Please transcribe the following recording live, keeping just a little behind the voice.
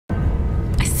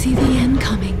see the end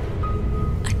coming.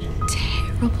 A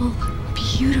terrible,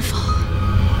 beautiful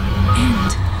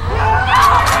end.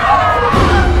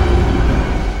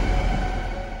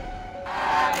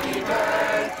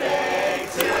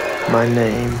 My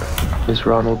name is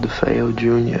Ronald DeFeo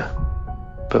Jr.,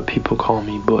 but people call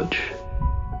me Butch.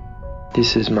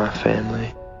 This is my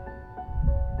family,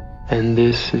 and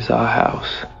this is our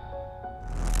house.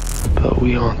 But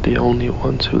we aren't the only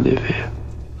ones who live here.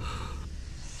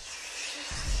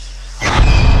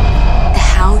 The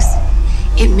house,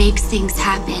 it makes things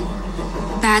happen.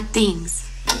 Bad things.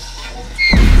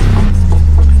 I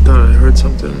thought I heard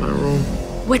something in my room.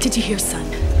 What did you hear, son?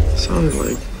 It sounded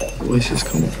like voices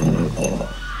coming from my room.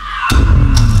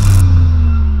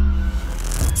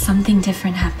 Something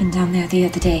different happened down there the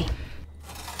other day.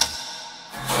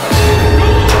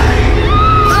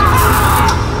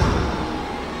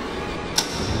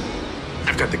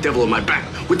 I've got the devil on my back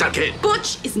with that kid.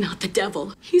 Butch is not the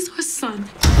devil. He's our son.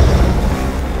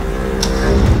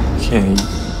 I can't eat.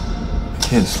 I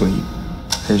can't sleep.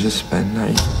 I just spend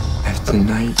night after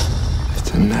night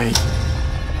after night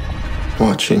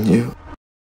watching you.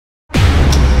 Gotta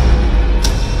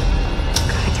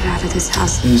get out of this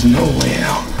house. There's no way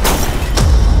out.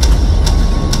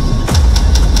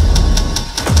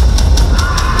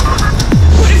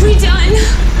 What have we done?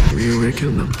 We were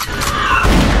killing them.